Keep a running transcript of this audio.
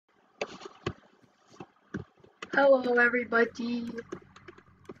Hello everybody,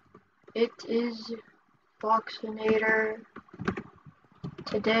 it is Foxinator.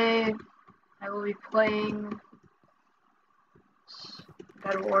 Today I will be playing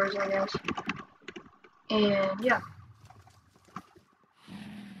Bedwars, I guess. And yeah.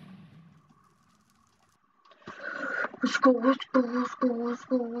 Let's go, let's go, let's go, let's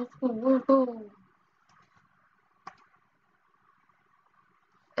go, let's go, let's go.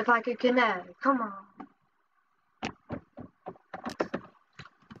 If I could connect, come on.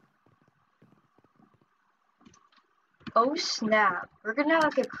 Oh snap, we're gonna have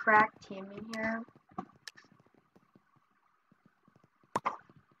like a crack team in here.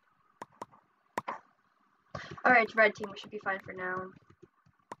 Alright, it's red team, we should be fine for now.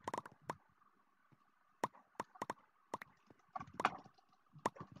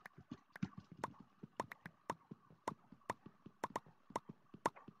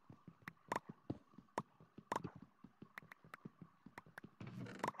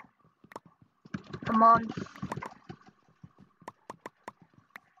 Come on.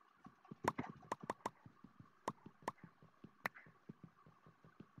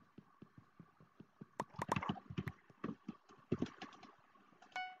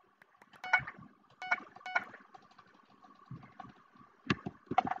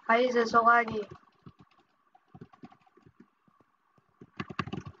 Why is it so laggy?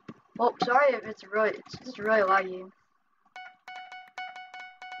 Oh, sorry if it's just really laggy.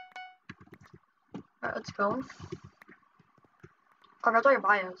 Alright, let's go. Oh, that's all your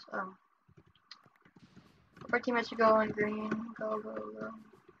bios. Oh. Our teammates should go in green. Go, go, go.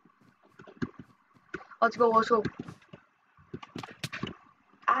 Let's go, let's go.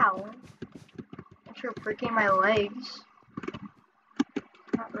 Ow. Thanks for breaking my legs.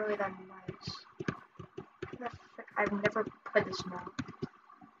 Not really that nice. What the frick? I've never played this map.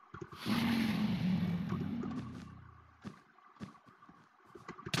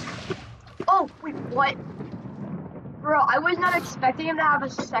 Oh, wait, what? Bro, I was not expecting him to have a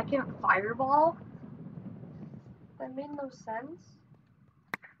second fireball. That made no sense.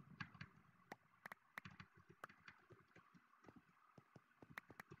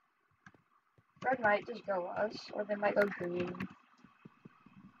 Red might just go us, or they might go green.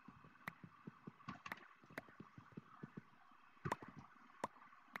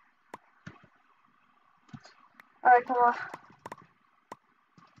 Alright, come on.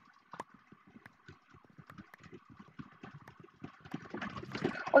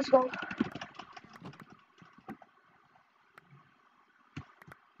 Let's go.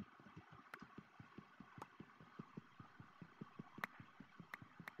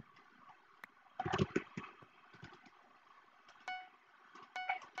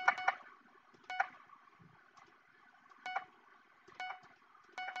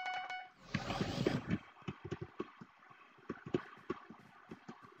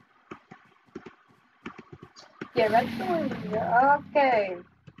 Yeah, red's going. Okay.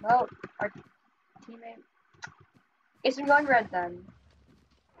 Well, our teammate. Guess I'm going red then.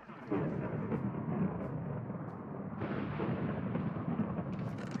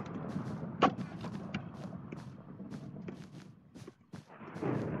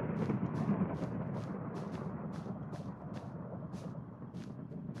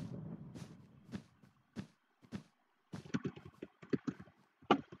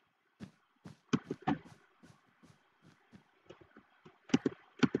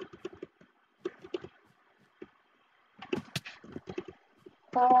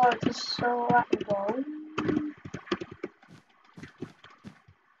 Oh, it's just so low.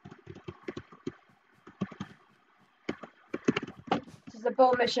 This is a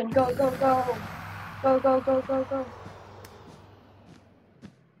bow mission. Go, go, go. Go, go, go, go, go.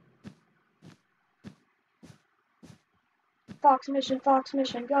 Fox mission,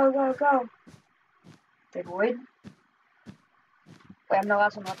 go, go, go. They void. Wait, I'm the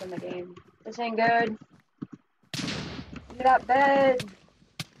last one left in the game. This ain't good. Give me that bed.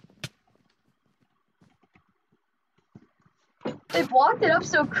 They blocked it up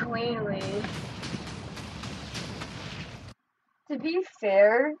so cleanly. To be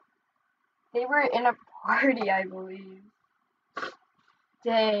fair, they were in a party, I believe.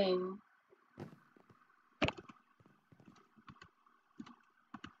 Dang.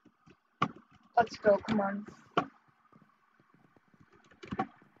 Let's go, come on.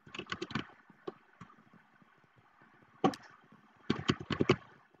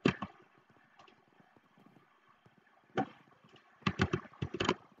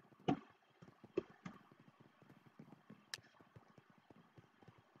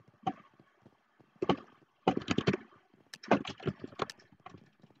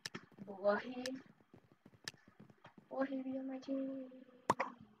 Wahi. Will he be on my team?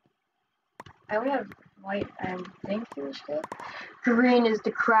 I only have white, I think he was good. Green is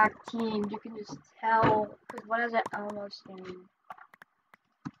the crack team. You can just tell. Because what is it almost in?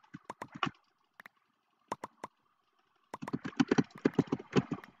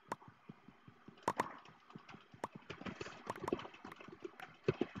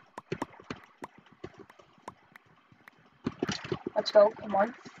 Let's go, come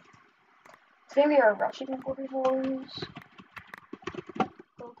on. Today we are rushing in 4v4s.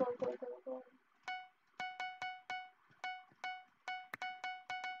 Go, go, go, go, go.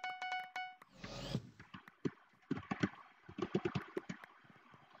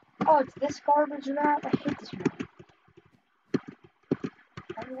 Oh, it's this garbage map? I hate this map.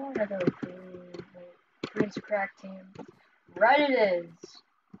 I don't want to go green. Wait, green's a crack team. Red it is.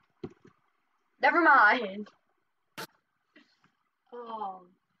 Never mind. Oh.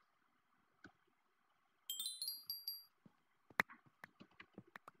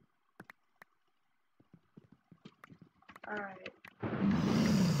 Alright.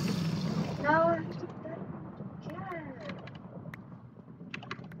 No, yeah.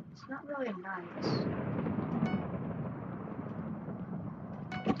 It's not really nice.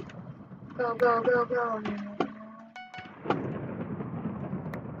 Go, go, go, go.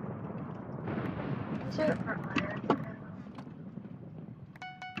 Is it for iron?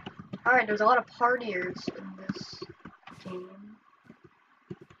 Alright, there's a lot of partiers in this game.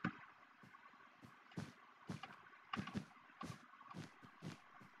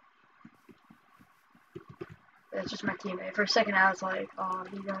 It's just my teammate. For a second I was like, oh,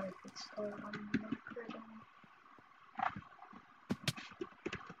 you guys, it's so uncritical.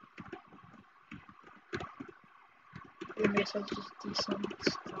 Maybe it's just decent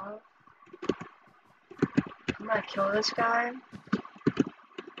stuff. I'm gonna kill this guy.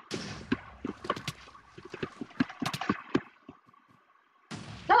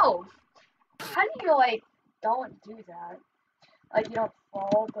 No! How do you, like, don't do that? Like, you don't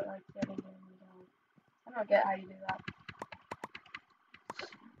fall, but, like, getting in, you don't. I don't get how you do that.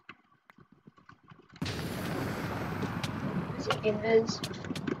 Is he invis?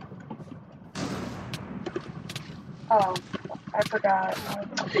 Oh, I forgot.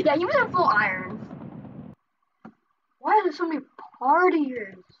 Yeah, he was at full iron. Why are there so many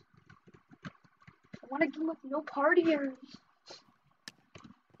partiers? I want a game with no partiers.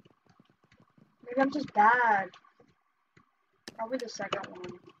 Maybe I'm just bad. Probably the second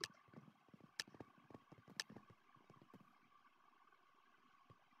one.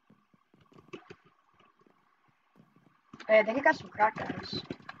 Hey, I think I got some crack guys.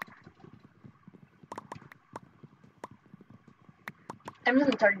 I'm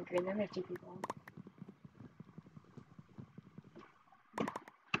just in target green. There may have two people.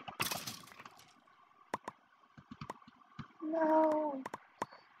 No.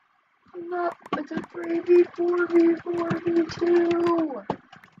 No, it's a 3v4v4v2.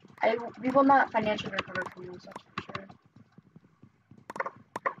 We will not financially recover from this, that's for sure.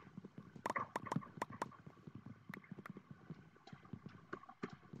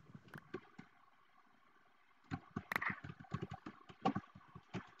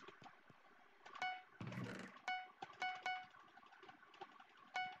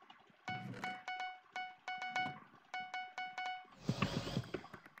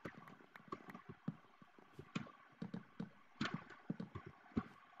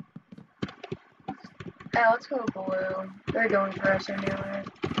 Yeah, let's go blue. They're going for us anyway.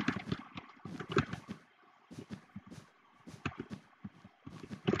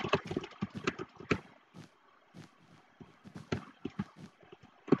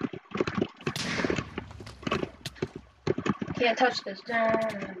 Can't touch this.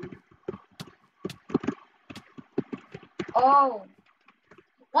 Oh.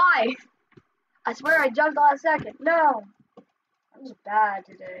 Why? I swear I jumped last second. No. I'm just bad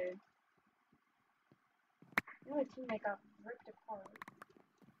today. My teammate got ripped apart. I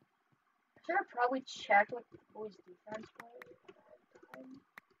should have probably checked what the boys' defense was at that time.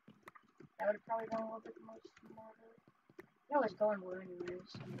 That would have probably been a little bit more smarter. I was going blue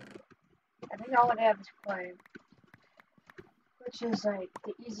anyways. I think all I have is play. Which is like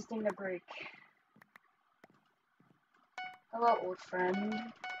the easiest thing to break. Hello, old friend.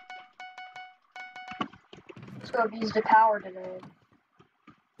 Let's go abuse the power today.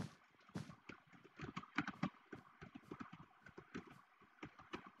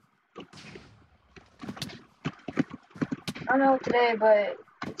 I don't know today, but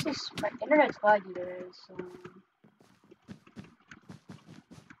it's just my internet's laggy today, so.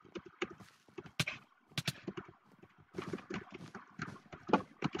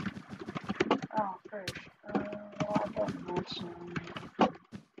 Oh, frick. Well, Wait,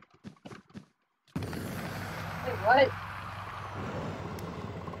 what?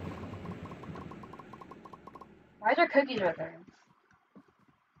 Why is there cookies right there?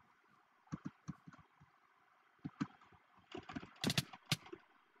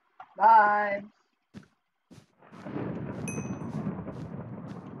 Bye.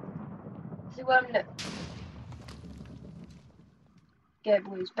 See what I'm doing. Get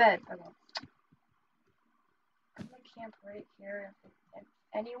Blue's bed. Okay. I'm gonna camp right here. If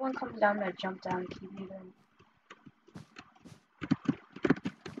anyone comes down, I'm gonna jump down and keep moving.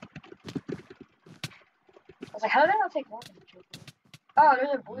 I was like, how did I not take more than a joke? Oh,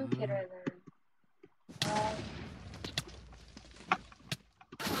 there's a blue kid right there.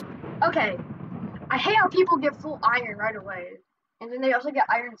 Okay. I hate how people get full iron right away. And then they also get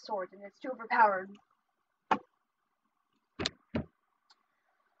iron swords, and it's too overpowered.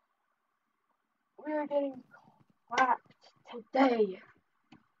 We are getting clapped today.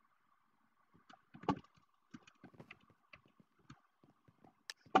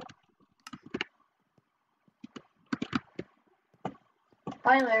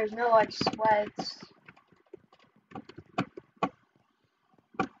 Finally, there's no, like, sweats.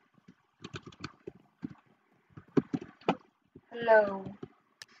 Hello.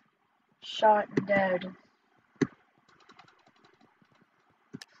 Shot and dead.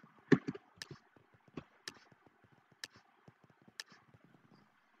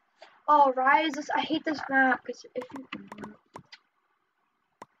 Oh, Rise, I hate this map, because if you can...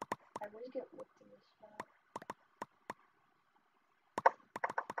 I always get whipped in this map.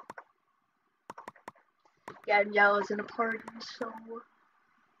 Yeah, and yellow's in a party, so...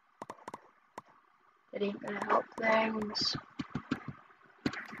 It ain't gonna help things.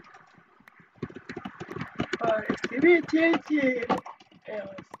 Alright, give me a TNT. Yeah,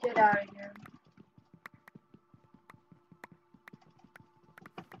 let's get out of here.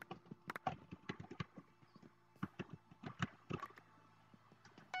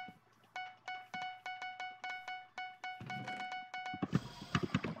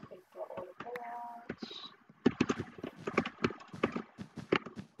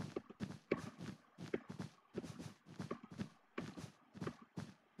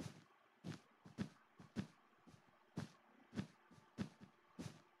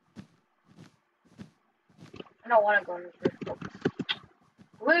 I don't want to go in this rift.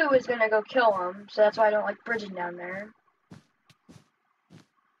 Blue is gonna go kill him, so that's why I don't like bridging down there.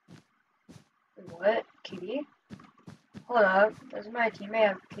 What? KB? Hold up. Does my teammate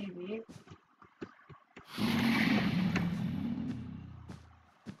have KB?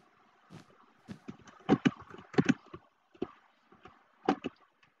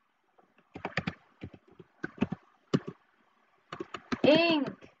 Ink!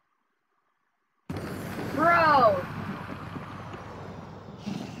 Bro!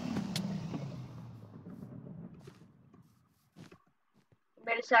 You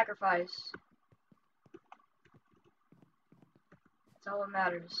made a sacrifice. That's all that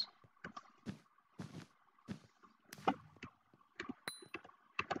matters.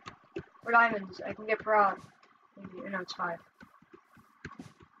 4 diamonds. I can get prop. Maybe. No, it's 5.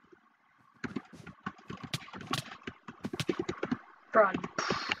 Run.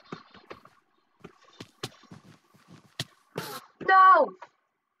 No!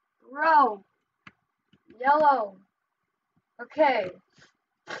 Bro! Yellow. Okay.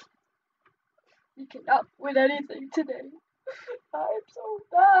 You cannot win anything today. I'm so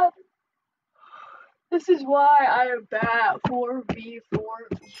bad. This is why I am bad at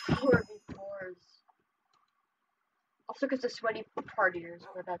 4v4v4s. Also because the sweaty partiers,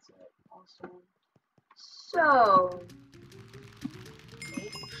 but that's it. Also. So,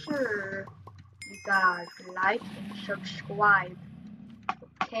 make sure you guys like and subscribe.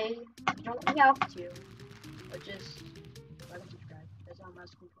 Okay? You don't have to, but just like and subscribe. That's all I'm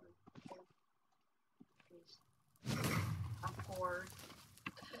asking for. Please. I'm poor.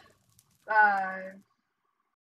 Bye.